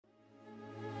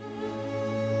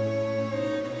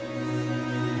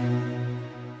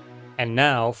And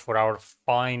now for our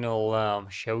final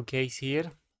showcase here,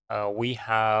 we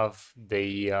have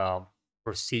the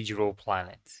procedural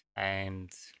planet.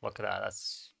 And look at that.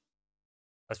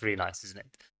 That's really nice, isn't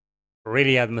it?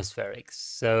 Really atmospheric.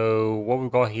 So what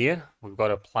we've got here, we've got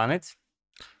a planet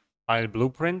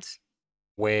blueprint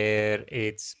where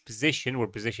it's positioned, we're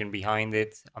positioned behind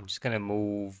it. I'm just going to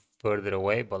move further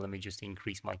away, but let me just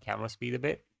increase my camera speed a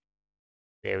bit.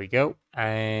 There we go.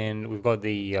 And we've got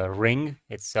the ring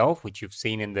itself, which you've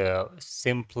seen in the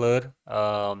simpler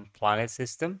planet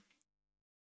system.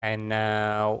 And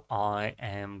now I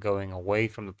am going away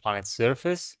from the planet's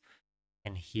surface.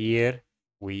 And here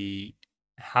we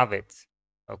have it.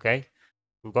 Okay.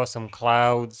 We've got some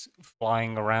clouds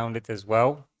flying around it as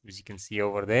well, as you can see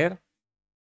over there.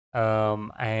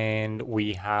 And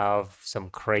we have some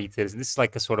craters. This is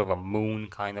like a sort of a moon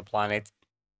kind of planet.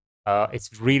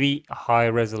 It's really high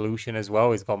resolution as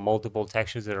well. It's got multiple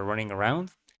textures that are running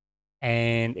around,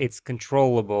 and it's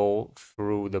controllable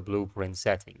through the blueprint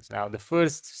settings. Now, the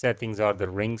first settings are the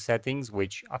ring settings,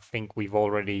 which I think we've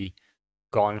already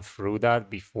gone through that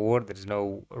before. There's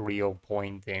no real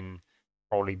point in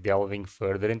probably delving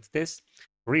further into this.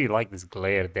 I really like this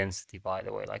glare density, by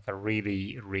the way. Like, I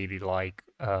really, really like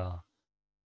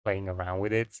playing around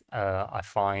with it. I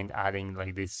find adding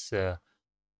like this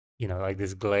like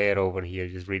this glare over here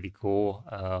is just really cool.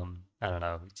 I don't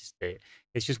know,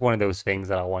 it's just one of those things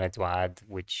that I wanted to add,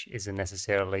 which isn't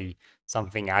necessarily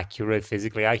something accurate,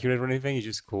 physically accurate or anything. It's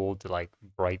just cool to like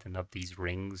brighten up these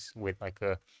rings with like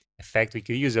a effect. We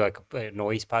could use like a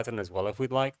noise pattern as well if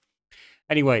we'd like.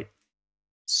 Anyway,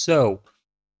 so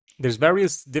there's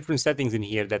various different settings in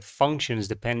here that functions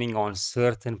depending on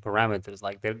certain parameters.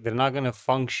 Like they're not going to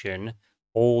function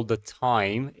all the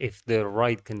time if the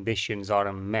right conditions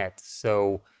aren't met.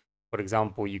 So, for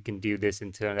example, you can do this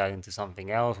and turn that into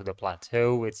something else with the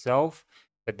plateau itself.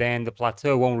 But then the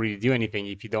plateau won't really do anything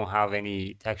if you don't have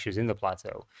any textures in the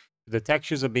plateau. The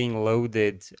textures are being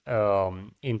loaded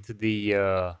into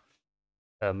the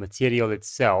material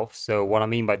itself. So what I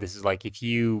mean by this is like if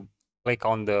you click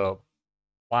on the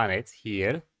planet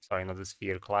here, sorry, not the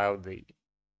sphere cloud, the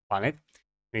planet,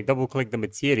 and you double click the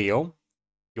material,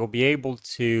 you'll be able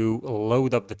to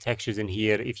load up the textures in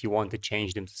here if you want to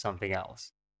change them to something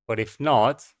else. But if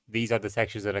not, these are the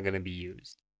textures that are going to be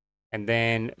used. And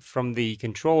then from the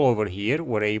control over here,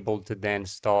 we're able to then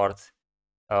start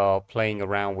playing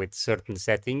around with certain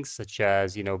settings, such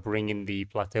as, bringing the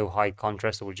plateau high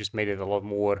contrast. So we just made it a lot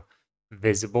more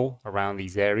visible around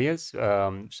these areas.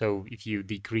 So if you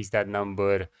decrease that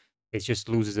number, it just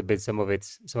loses a bit some of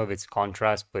its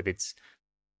contrast, but it's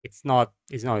not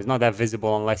that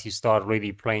visible unless you start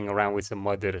really playing around with some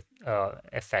other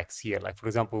effects here. Like for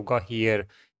example, we've got here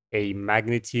a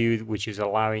magnitude, which is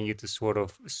allowing you to sort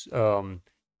of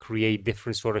create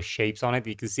different sort of shapes on it.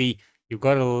 You can see you've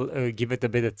got to give it a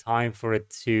bit of time for it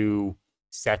to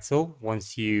settle.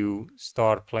 Once you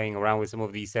start playing around with some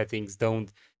of these settings,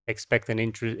 don't expect an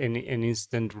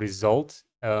instant result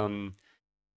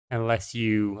unless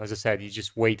you, as I said, you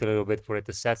just wait a little bit for it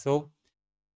to settle.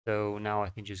 So now I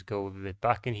can just go a bit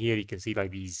back in here. You can see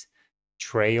like these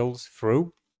trails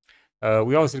through.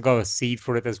 We also got a seed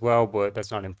for it as well, but that's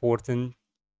not important.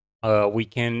 We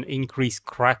can increase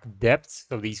crack depth.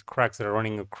 So these cracks that are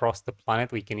running across the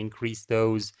planet, we can increase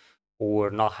those or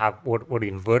not have, or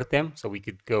invert them. So we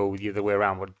could go the other way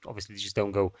around, but obviously just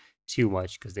don't go too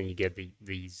much because then you get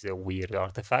these weird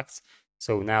artifacts.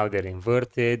 So now they're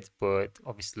inverted, but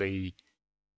obviously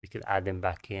we could add them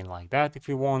back in like that if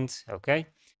we want. Okay.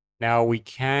 Now we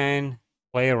can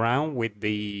play around with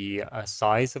the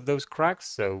size of those cracks.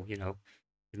 So,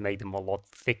 make them a lot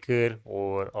thicker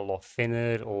or a lot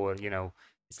thinner, or,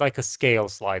 it's like a scale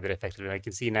slider effectively. I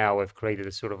can see now I've created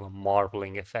a sort of a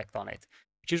marbling effect on it,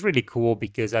 which is really cool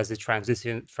because as it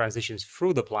transitions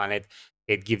through the planet,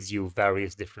 it gives you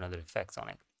various different other effects on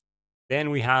it.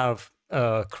 Then we have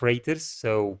craters,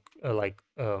 so like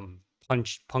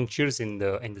punctures in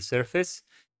the surface.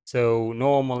 So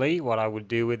normally what I would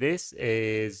do with this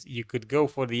is you could go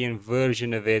for the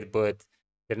inversion of it, but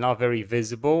they're not very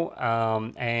visible.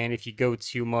 And if you go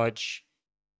too much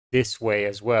this way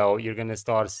as well, you're going to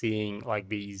start seeing like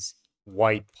these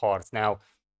white parts. Now,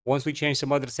 once we change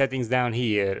some other settings down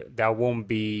here, that won't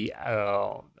be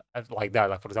like that.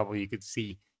 Like, for example, you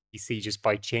see just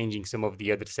by changing some of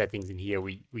the other settings in here,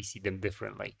 we see them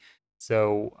differently.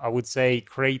 So I would say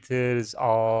craters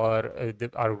are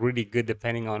really good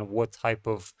depending on what type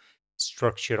of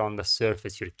structure on the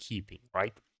surface you're keeping,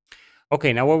 right?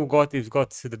 Okay, now what we've got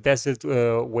the desert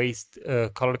waste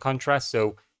color contrast.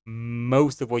 So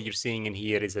most of what you're seeing in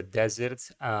here is a desert,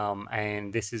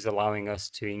 and this is allowing us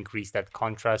to increase that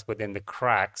contrast, but then the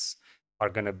cracks are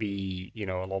going to be, you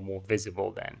know, a lot more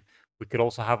visible then. We could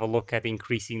also have a look at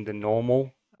increasing the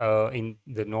normal, in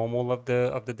the normal of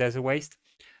the desert waste.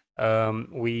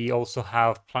 We also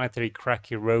have planetary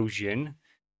crack erosion,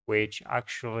 which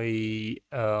actually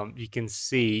you can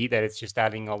see that it's just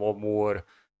adding a lot more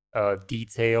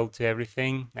detail to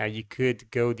everything. Now you could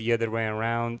go the other way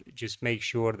around. Just make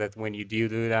sure that when you do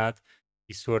that,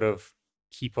 you sort of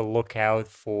keep a lookout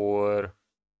for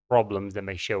problems that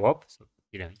may show up. So,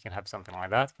 you know, you can have something like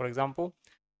that, for example.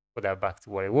 Put that back to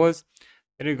what it was.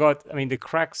 Then you got, I mean, the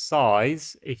crack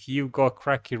size. If you've got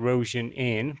crack erosion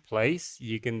in place,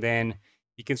 you can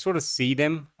sort of see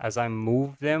them as I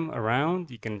move them around.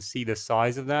 You can see the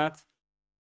size of that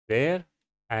there,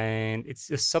 and it's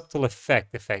a subtle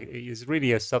effect. It's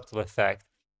really a subtle effect.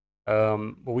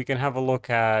 But we can have a look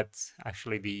at,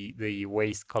 actually the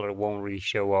waste color won't really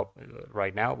show up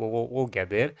right now, but we'll get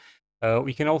there.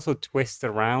 We can also twist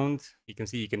around. You can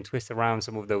see you can twist around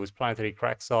some of those planetary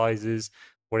crack sizes.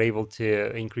 We're able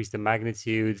to increase the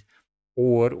magnitude,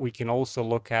 or we can also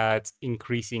look at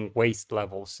increasing waste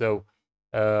levels. So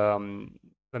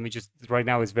let me just, right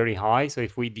now it's very high. So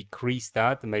if we decrease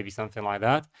that, maybe something like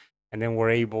that, and then we're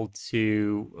able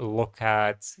to look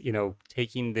at, you know,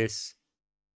 taking this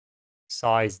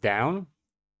size down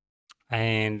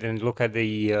and then look at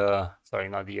the, sorry,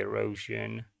 not the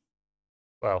erosion.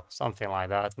 Well, something like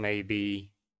that,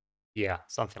 maybe. Yeah,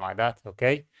 something like that.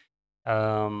 Okay.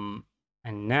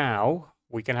 And now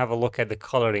we can have a look at the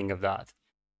coloring of that.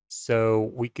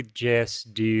 So we could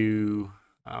just do,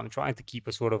 I'm trying to keep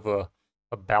a sort of a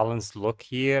balanced look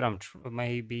here.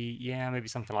 Maybe, yeah, maybe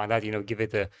something like that, you know, give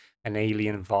it an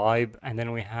alien vibe. And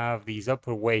then we have these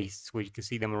upper wastes where you can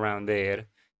see them around there.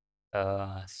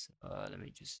 Let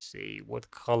me just see what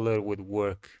color would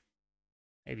work.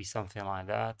 Maybe something like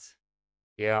that.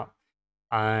 Yeah.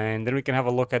 And then we can have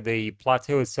a look at the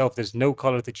plateau itself. There's no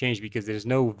color to change because there's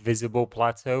no visible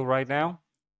plateau right now.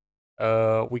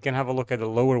 We can have a look at the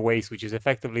lower waist, which is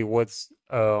effectively what's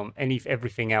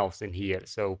everything else in here.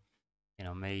 So, you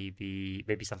know, maybe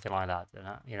something like that,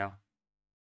 you know.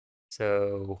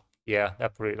 So yeah,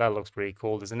 that looks pretty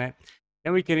cool, doesn't it?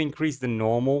 Then we can increase the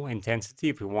normal intensity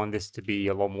if we want this to be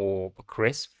a lot more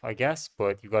crisp, I guess.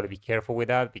 But you got to be careful with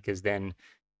that because then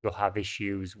you'll have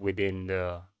issues within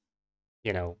the,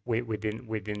 you know, within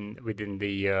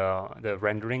the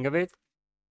rendering of it.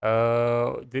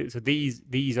 So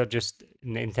these are just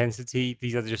an intensity.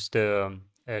 These are just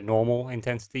normal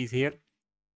intensities here.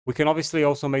 We can obviously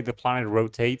also make the planet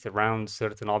rotate around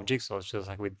certain objects, so it's just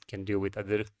like we can do with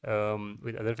other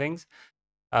things.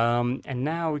 And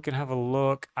now we can have a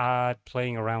look at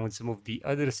playing around with some of the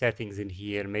other settings in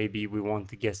here. Maybe we want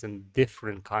to get some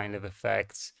different kind of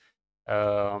effects.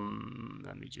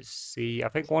 Let me just see. I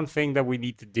think one thing that we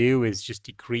need to do is just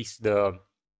decrease the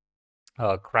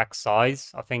crack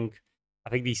size. I think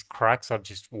these cracks are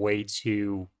just way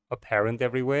too apparent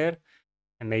everywhere,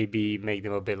 and maybe make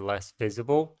them a bit less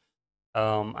visible.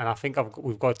 And I think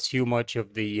we've got too much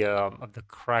of the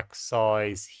crack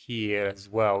size here as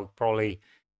well. Probably,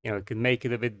 you know, could make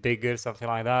it a bit bigger, something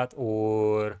like that,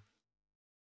 or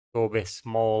go a bit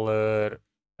smaller.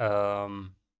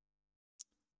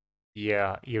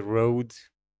 Yeah, erode,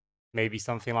 maybe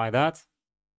something like that.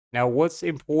 Now, what's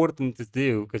important to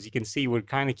do, because you can see we're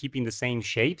kind of keeping the same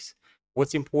shapes.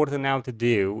 What's important now to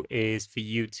do is for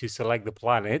you to select the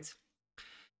planet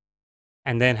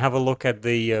and then have a look at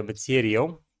the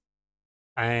material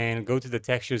and go to the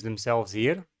textures themselves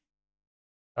here.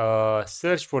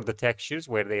 Search for the textures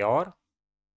where they are,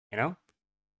 you know,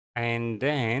 and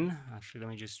then actually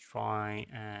let me just try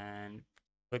and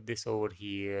put this over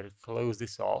here, close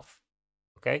this off.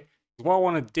 Okay, what I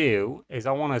want to do is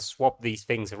I want to swap these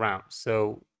things around.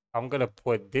 So I'm gonna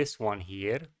put this one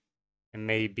here and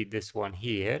maybe this one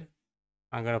here.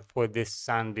 I'm gonna put this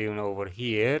sand dune over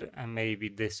here and maybe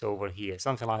this over here,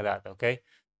 something like that. Okay,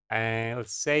 and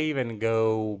let's save and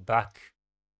go back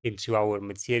into our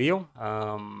material.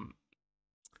 And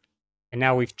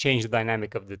now we've changed the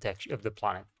dynamic of the texture of the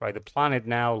planet, right? The planet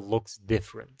now looks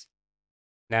different.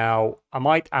 Now, I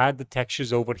might add the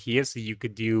textures over here so you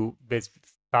could do this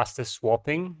faster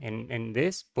swapping in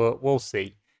this, but we'll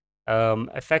see.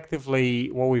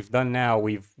 Effectively, what we've done now,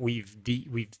 we've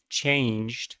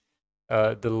changed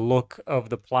the look of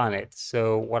the planet.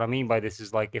 So what I mean by this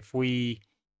is like if we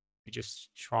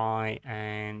just try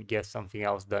and get something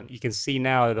else done, you can see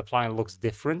now that the planet looks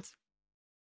different.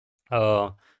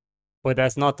 But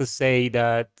that's not to say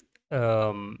that,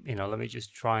 you know, let me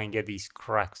just try and get these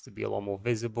cracks to be a lot more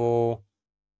visible.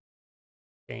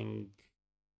 think,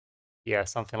 yeah,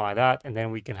 something like that. And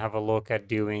then we can have a look at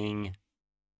doing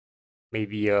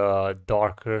maybe a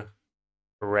darker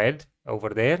red over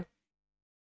there.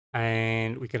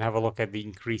 And we can have a look at the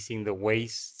increasing the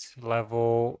waist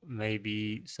level,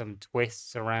 maybe some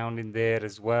twists around in there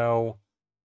as well.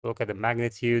 Look at the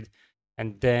magnitude.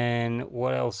 And then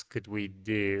what else could we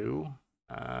do?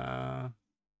 Can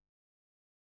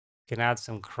add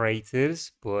some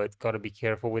craters, but got to be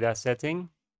careful with that setting.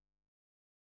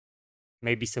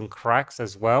 Maybe some cracks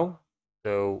as well.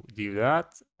 So do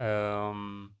that.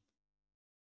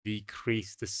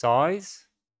 Decrease the size.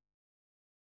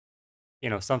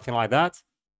 Something like that.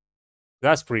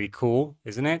 That's pretty cool,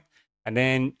 isn't it? And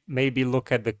then maybe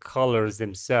look at the colors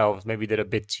themselves. Maybe they're a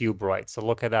bit too bright. So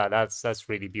look at that. That's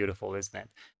really beautiful, isn't it?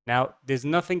 Now, there's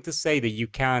nothing to say that you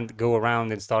can't go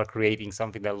around and start creating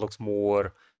something that looks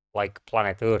more like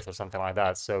planet Earth or something like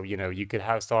that. So, you could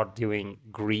start doing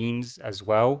greens as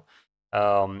well.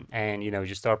 And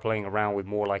just start playing around with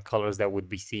more like colors that would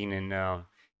be seen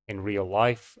in real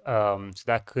life. So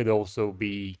that could also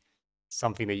be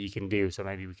something that you can do. So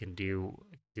maybe we can do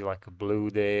like a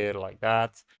blue there, like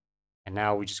that. And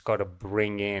now we just got to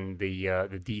bring in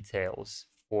the details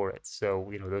for it.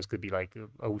 So those could be like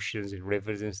oceans and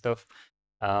rivers and stuff.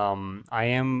 I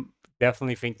am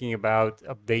definitely thinking about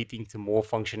updating to more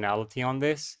functionality on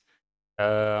this.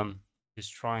 Um,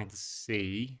 just trying to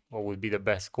see what would be the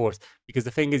best course, because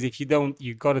the thing is, if you don't,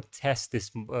 you got to test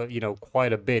this,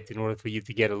 quite a bit in order for you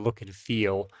to get a look and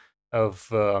feel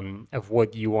of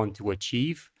what you want to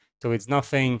achieve. So there's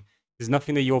nothing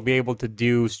that you'll be able to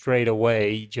do straight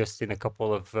away, just in a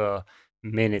couple of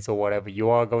minutes or whatever. You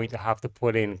are going to have to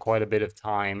put in quite a bit of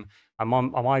time. I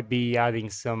might be adding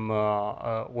some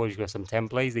some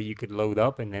templates that you could load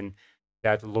up, and then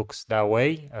that looks that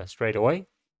way straight away.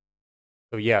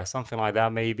 So yeah, something like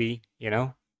that maybe,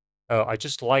 I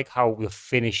just like how the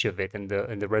finish of it and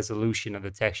the resolution of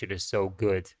the texture is so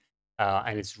good.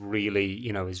 And it's really,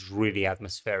 is really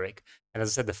atmospheric. And as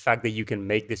I said, the fact that you can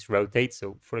make this rotate.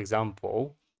 So for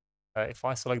example, if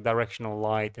I select directional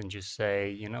light and just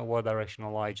say, you know what,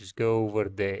 directional light, just go over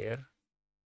there.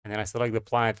 And then I select the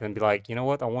planet and be like, you know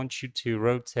what, I want you to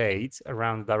rotate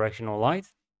around the directional light.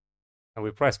 And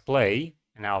we press play,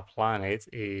 and our planet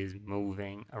is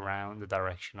moving around the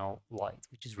directional light,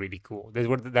 which is really cool.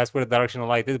 That's where the directional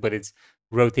light is, but it's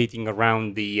rotating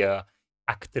around the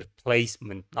actor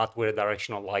placement, not where the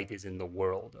directional light is in the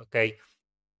world, okay?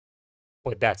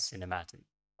 But that's cinematic.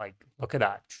 Like, look at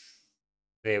that.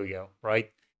 There we go,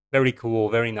 right? Very cool,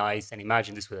 very nice. And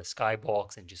imagine this with a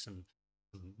skybox and just some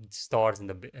stars in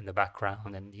the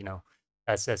background, and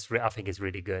I think it's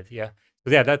really good. Yeah.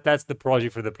 So yeah, that's the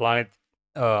project for the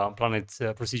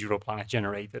procedural planet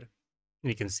generator.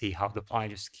 You can see how the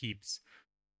planet just keeps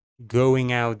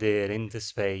going out there into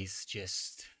space,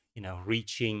 just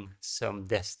reaching some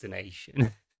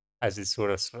destination as it's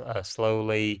sort of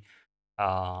slowly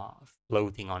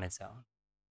floating on its own.